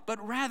wealth. But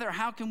rather,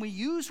 how can we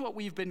use what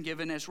we've been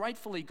given as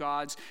rightfully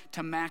God's to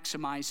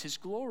maximize his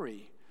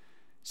glory?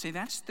 See,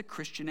 that's the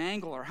Christian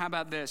angle. Or how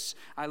about this?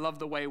 I love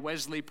the way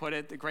Wesley put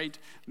it, the great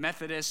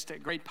Methodist,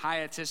 great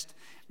pietist.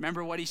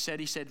 Remember what he said?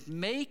 He said,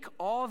 make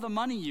all the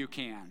money you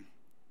can.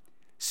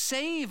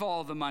 Save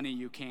all the money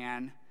you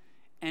can.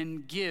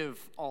 And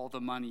give all the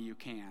money you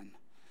can.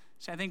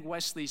 So I think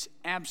Wesley's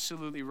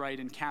absolutely right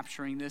in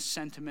capturing this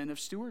sentiment of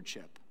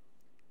stewardship.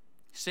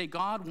 Say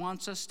God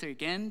wants us to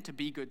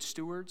be good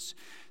stewards,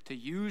 to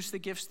use the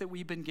gifts that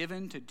we've been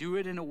given, to do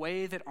it in a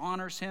way that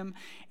honors him.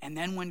 And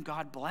then when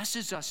God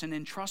blesses us and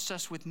entrusts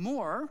us with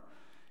more,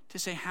 to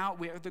say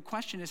the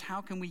question is,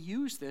 how can we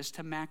use this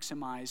to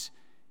maximize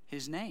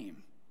his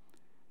name?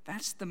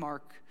 That's the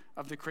mark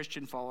of the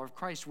Christian follower of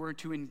Christ. We're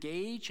to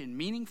engage in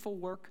meaningful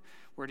work.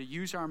 We're to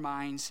use our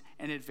minds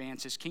and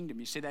advance his kingdom.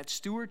 You say that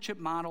stewardship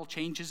model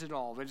changes it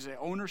all. There's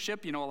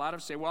ownership. A lot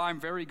of say, well, I'm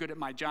very good at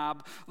my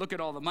job. Look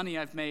at all the money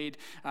I've made.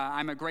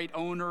 I'm a great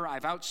owner.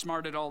 I've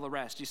outsmarted all the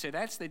rest. You say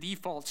that's the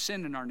default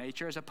sin in our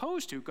nature, as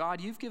opposed to,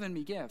 God, you've given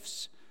me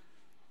gifts.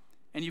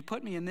 And you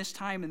put me in this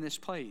time, in this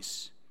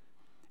place.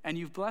 And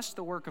you've blessed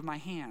the work of my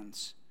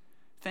hands.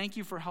 Thank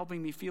you for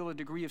helping me feel a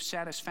degree of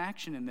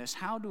satisfaction in this.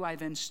 How do I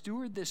then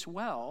steward this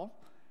well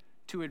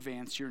to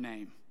advance your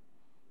name?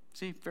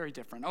 See, very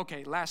different.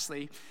 Okay,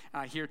 lastly,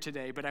 here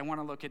today, but I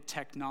want to look at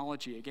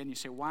technology. Again, you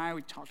say, why are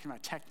we talking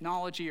about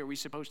technology? Are we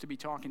supposed to be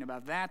talking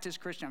about that as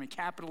Christian? I mean,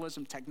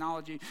 capitalism,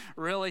 technology,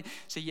 really?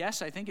 Say,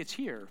 yes, I think it's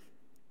here.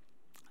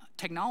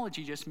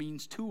 Technology just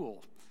means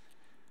tool.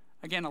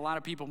 Again, a lot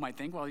of people might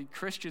think, well,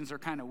 Christians are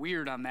kind of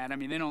weird on that. I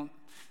mean,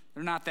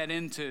 they're not that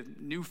into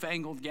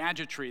newfangled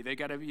gadgetry. They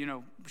got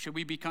to, should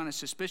we be kind of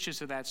suspicious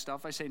of that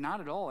stuff? I say,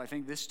 not at all. I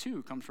think this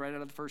too comes right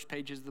out of the first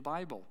pages of the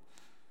Bible.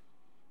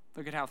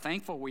 Look at how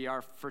thankful we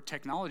are for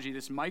technology,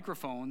 this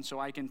microphone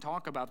so I can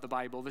talk about the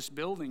Bible, this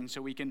building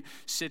so we can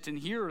sit and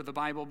hear the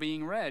Bible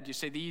being read. You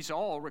say these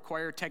all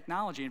require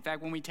technology. In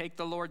fact, when we take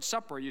the Lord's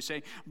Supper, you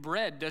say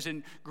bread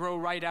doesn't grow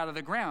right out of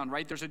the ground,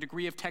 right? There's a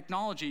degree of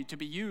technology to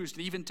be used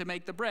even to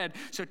make the bread.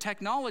 So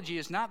technology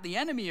is not the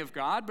enemy of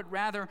God, but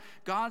rather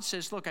God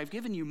says, look, I've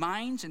given you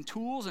minds and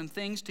tools and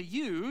things to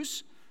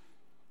use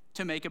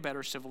to make a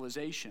better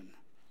civilization.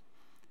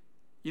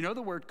 You know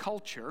the word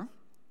culture.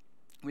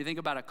 We think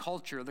about a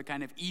culture, the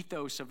kind of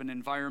ethos of an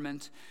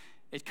environment.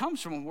 It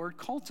comes from a word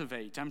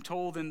cultivate. I'm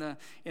told in the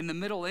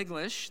Middle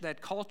English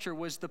that culture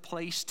was the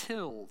place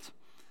tilled.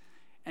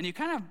 And you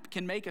kind of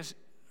can make a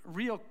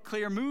real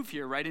clear move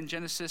here, right, in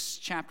Genesis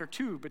chapter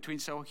 2.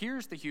 So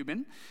here's the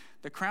human,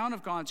 the crown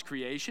of God's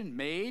creation,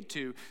 made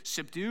to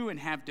subdue and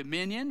have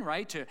dominion,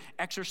 right, to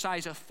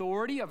exercise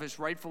authority of his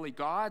rightfully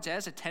God's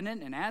as a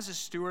tenant and as a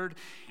steward.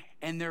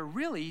 And they're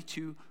really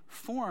to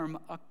form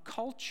a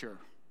culture.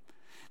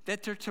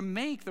 That they're to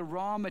make the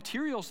raw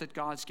materials that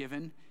God's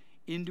given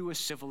into a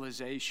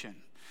civilization,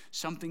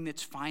 something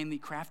that's finely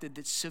crafted,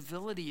 that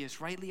civility is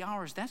rightly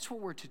ours. That's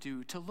what we're to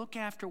do, to look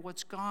after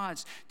what's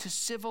God's, to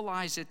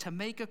civilize it, to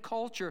make a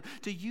culture,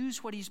 to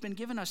use what he's been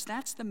given us.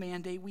 That's the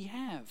mandate we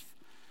have.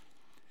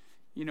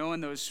 You know, in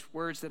those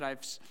words that I'm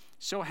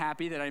so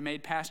happy that I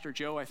made Pastor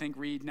Joe, I think,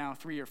 read now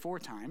 3 or 4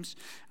 times,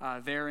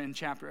 there in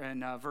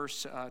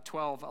verse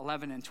 12,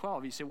 11, and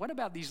 12. He said, what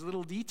about these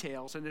little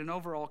details and an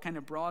overall kind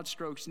of broad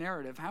strokes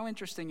narrative? How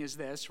interesting is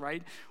this,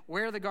 right?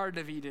 Where the Garden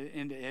of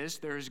Eden is,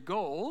 there's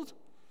gold,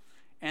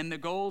 and the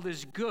gold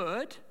is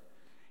good,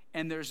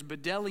 and there's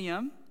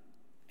bdellium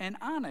and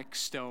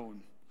onyx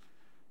stone.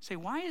 Say,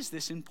 why is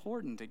this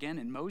important, again,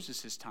 in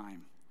Moses'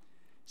 time?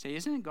 Say,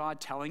 isn't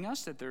God telling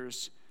us that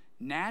there's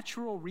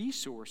natural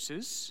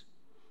resources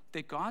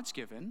that God's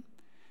given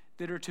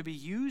that are to be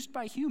used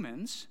by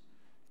humans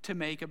to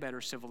make a better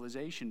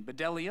civilization?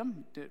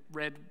 Bdellium,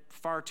 read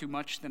far too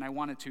much than I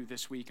wanted to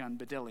this week on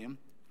bdellium,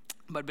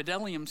 but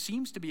bdellium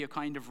seems to be a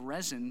kind of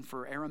resin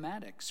for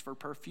aromatics, for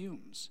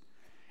perfumes.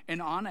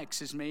 And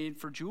onyx is made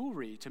for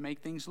jewelry to make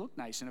things look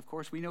nice. And of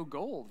course, we know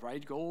gold,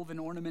 right? Gold in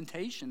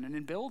ornamentation and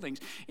in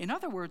buildings. In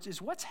other words,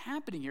 is what's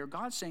happening here.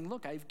 God's saying,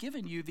 look, I've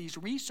given you these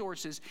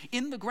resources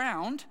in the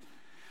ground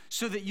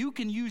so that you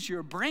can use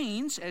your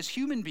brains as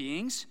human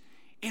beings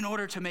in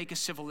order to make a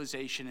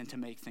civilization and to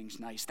make things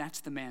nice. That's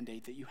the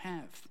mandate that you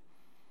have.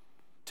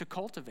 To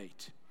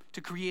cultivate,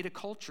 to create a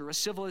culture, a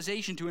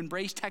civilization, to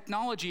embrace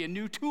technology and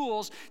new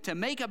tools to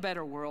make a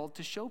better world,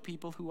 to show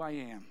people who I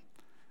am.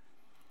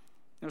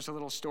 There's a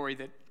little story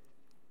that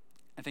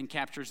I think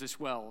captures this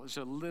well. It's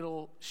a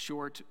little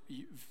short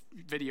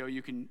video,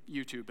 you can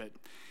YouTube it.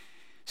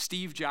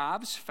 Steve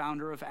Jobs,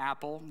 founder of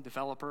Apple,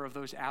 developer of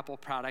those Apple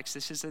products.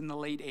 This is in the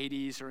late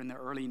 80s or in the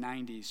early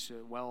 90s,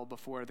 well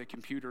before the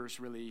computers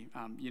really,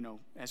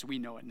 as we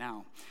know it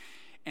now.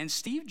 And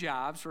Steve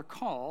Jobs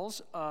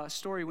recalls a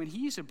story when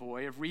he's a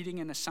boy of reading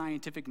in a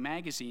scientific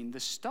magazine the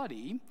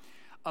study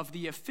of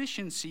the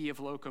efficiency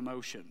of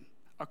locomotion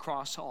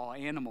across all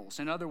animals.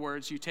 In other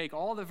words, you take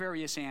all the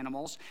various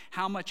animals,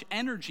 how much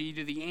energy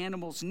do the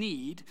animals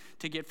need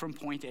to get from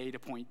point A to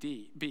point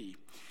B?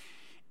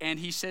 And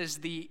he says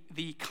the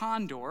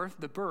condor,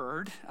 the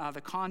bird,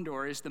 the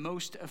condor is the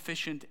most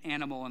efficient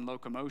animal in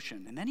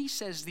locomotion. And then he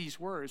says these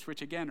words,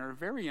 which again are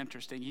very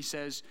interesting. He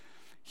says,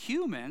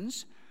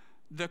 humans,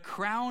 the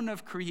crown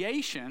of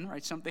creation,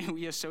 right, something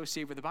we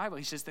associate with the Bible.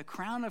 He says the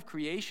crown of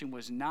creation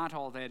was not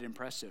all that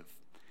impressive.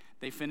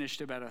 They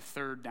finished about a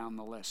third down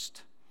the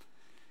list.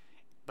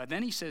 But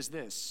then he says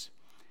this.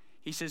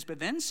 He says, but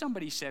then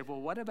somebody said,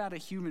 well, what about a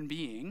human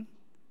being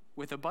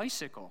with a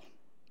bicycle?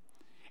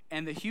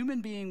 And the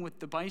human being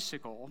with the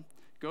bicycle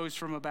goes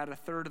from about a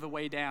third of the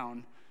way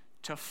down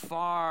to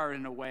far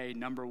and away,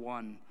 number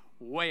one,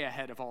 way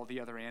ahead of all the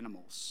other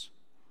animals.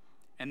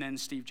 And then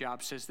Steve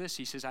Jobs says this.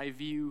 He says, I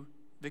view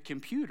the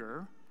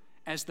computer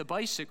as the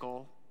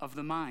bicycle of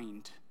the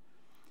mind.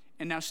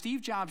 And now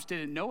Steve Jobs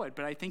didn't know it,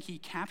 but I think he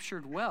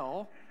captured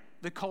well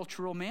the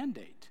cultural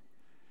mandate.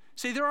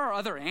 See, there are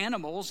other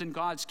animals in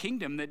God's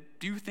kingdom that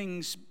do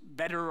things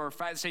better or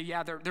say,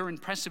 yeah, they're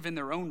impressive in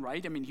their own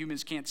right. I mean,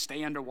 humans can't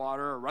stay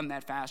underwater or run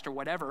that fast or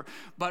whatever.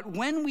 But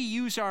when we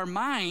use our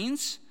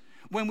minds,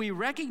 when we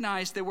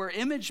recognize that we're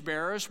image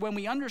bearers, when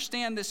we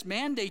understand this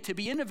mandate to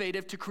be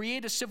innovative, to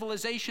create a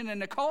civilization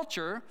and a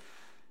culture,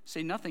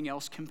 say nothing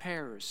else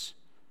compares.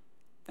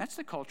 That's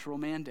the cultural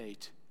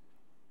mandate.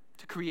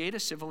 To create a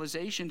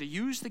civilization, to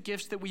use the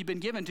gifts that we've been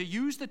given, to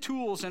use the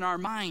tools in our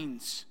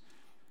minds,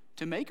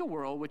 to make a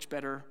world which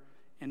better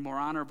and more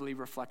honorably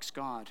reflects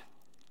God.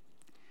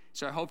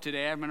 So I hope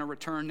today I'm going to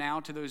return now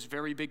to those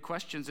very big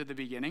questions at the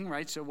beginning,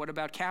 right? So what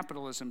about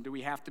capitalism? Do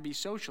we have to be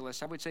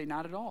socialists? I would say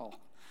not at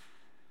all.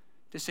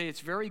 To say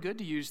it's very good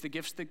to use the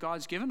gifts that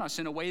God's given us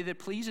in a way that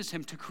pleases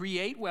him, to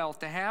create wealth,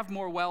 to have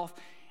more wealth,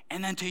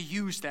 and then to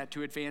use that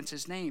to advance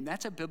his name.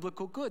 That's a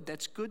biblical good.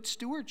 That's good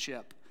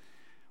stewardship.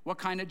 What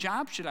kind of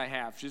job should I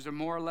have? Is there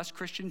more or less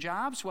Christian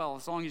jobs? Well,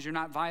 as long as you're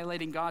not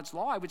violating God's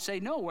law, I would say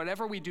no.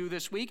 Whatever we do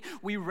this week,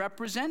 we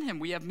represent him.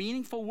 We have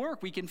meaningful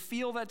work. We can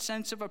feel that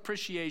sense of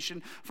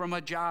appreciation from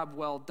a job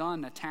well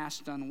done, a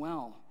task done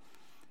well.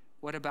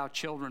 What about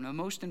children? The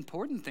most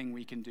important thing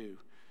we can do,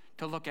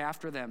 to look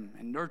after them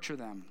and nurture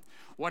them.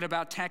 What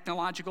about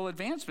technological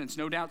advancements?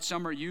 No doubt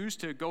some are used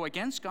to go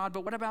against God,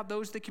 but what about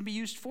those that can be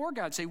used for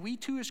God? Say, we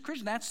too as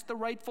Christians, that's the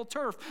rightful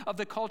turf of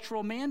the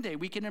cultural mandate.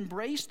 We can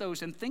embrace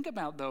those and think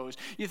about those.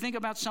 You think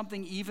about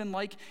something even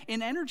like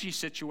an energy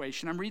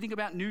situation. I'm reading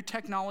about new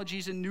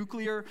technologies in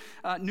nuclear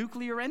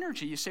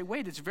energy. You say,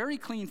 wait, it's very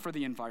clean for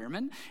the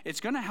environment.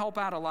 It's going to help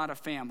out a lot of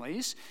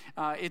families.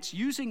 It's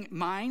using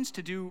minds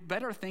to do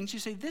better things. You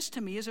say, this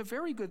to me is a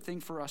very good thing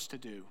for us to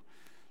do.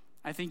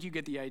 I think you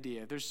get the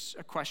idea. There's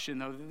a question,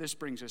 though, that this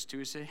brings us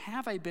to, is that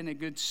have I been a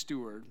good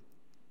steward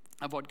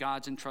of what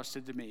God's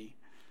entrusted to me?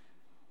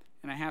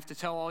 And I have to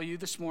tell all you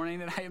this morning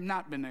that I have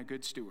not been a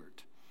good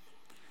steward,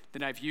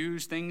 that I've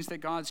used things that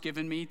God's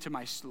given me to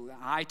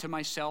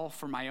myself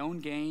for my own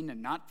gain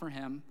and not for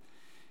him.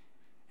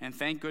 And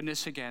thank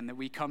goodness again that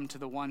we come to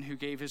the one who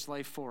gave his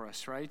life for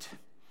us, right?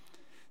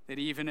 That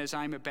even as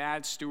I'm a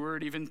bad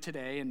steward even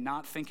today and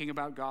not thinking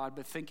about God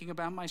but thinking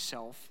about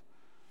myself,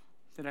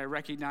 that I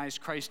recognize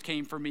Christ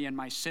came for me in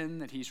my sin,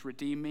 that he's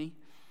redeemed me,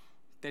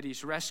 that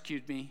he's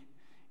rescued me,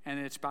 and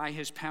it's by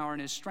his power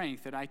and his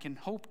strength that I can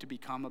hope to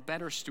become a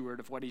better steward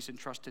of what he's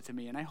entrusted to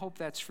me. And I hope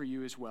that's for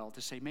you as well,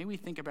 to say, may we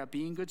think about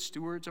being good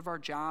stewards of our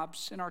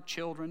jobs and our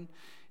children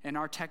and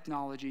our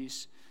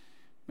technologies.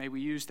 May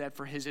we use that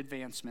for his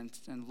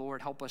advancement, and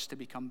Lord, help us to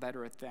become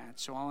better at that.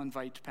 So I'll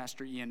invite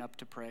Pastor Ian up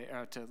to pray,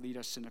 to lead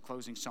us in a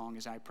closing song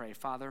as I pray.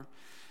 Father,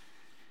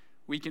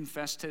 we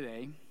confess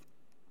today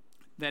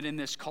that in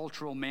this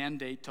cultural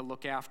mandate to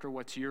look after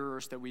what's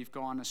yours, that we've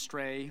gone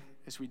astray,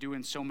 as we do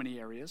in so many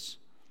areas,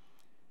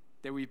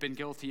 that we've been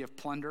guilty of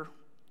plunder,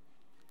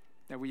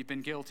 that we've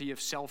been guilty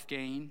of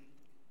self-gain,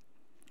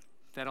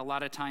 that a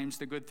lot of times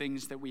the good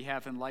things that we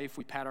have in life,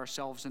 we pat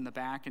ourselves in the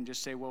back and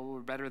just say, well, we're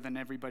better than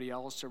everybody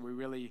else, or we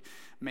really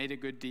made a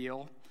good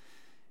deal.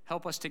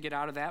 Help us to get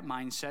out of that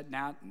mindset,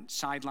 not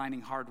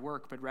sidelining hard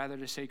work, but rather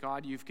to say,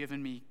 God, you've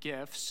given me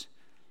gifts.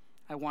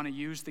 I want to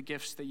use the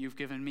gifts that you've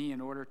given me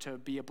in order to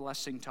be a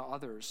blessing to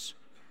others,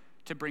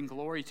 to bring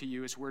glory to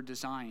you as we're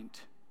designed.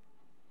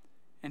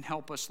 And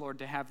help us, Lord,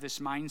 to have this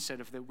mindset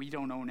of that we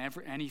don't own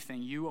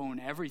anything, you own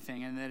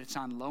everything, and that it's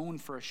on loan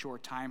for a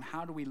short time.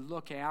 How do we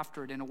look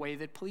after it in a way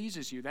that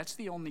pleases you? That's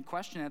the only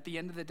question at the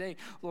end of the day.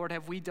 Lord,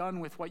 have we done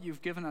with what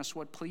you've given us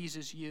what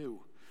pleases you?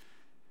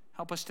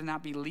 Help us to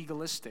not be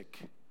legalistic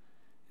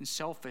and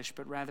selfish,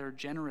 but rather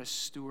generous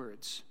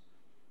stewards.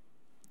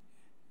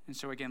 And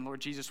so again,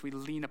 Lord Jesus, we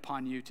lean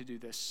upon you to do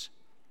this.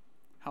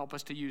 Help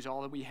us to use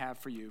all that we have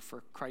for you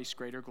for Christ's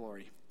greater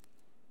glory.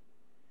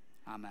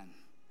 Amen.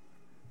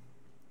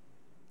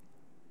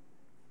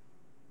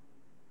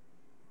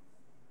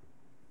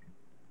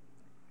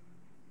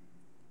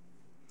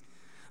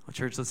 Well,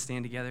 church, let's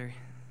stand together.